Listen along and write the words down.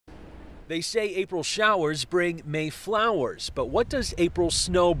They say April showers bring May flowers, but what does April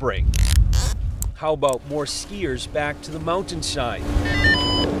snow bring? How about more skiers back to the mountainside?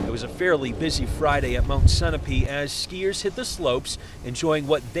 It was a fairly busy Friday at Mount Sunapee as skiers hit the slopes, enjoying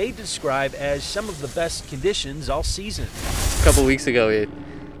what they describe as some of the best conditions all season. A couple weeks ago,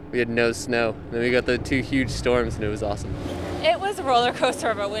 we had no snow. Then we got the 2 huge storms, and it was awesome. It was a roller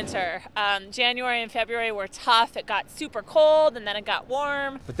coaster of a winter. January and February were tough. It got super cold and then it got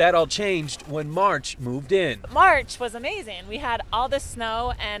warm. But that all changed when March moved in. March was amazing. We had all the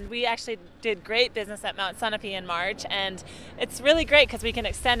snow and we actually did great business at Mount Sunapee in March, and it's really great because we can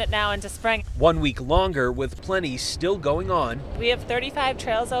extend it now into spring. 1 week longer with plenty still going on. We have 35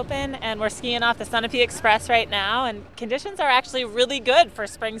 trails open and we're skiing off the Sunapee Express right now, and conditions are actually really good for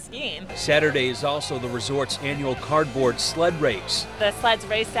spring skiing. Saturday is also the resort's annual cardboard sled race. The sleds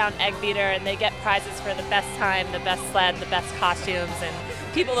race down Egg Beater and they get prizes for the best time, the best sled, the best costumes, and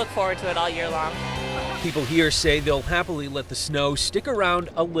people look forward to it all year long. People here say they'll happily let the snow stick around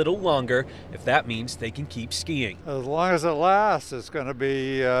a little longer if that means they can keep skiing. As long as it lasts, it's going to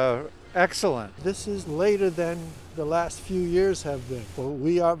be excellent. This is later than the last few years have been, but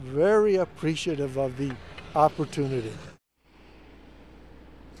we are very appreciative of the opportunity.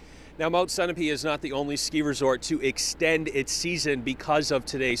 Now, Mount Sunapee is not the only ski resort to extend its season because of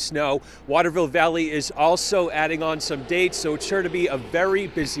today's snow. Waterville Valley is also adding on some dates, so it's sure to be a very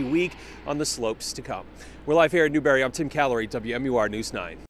busy week on the slopes to come. We're live here in Newberry. I'm Tim Callery, WMUR News 9.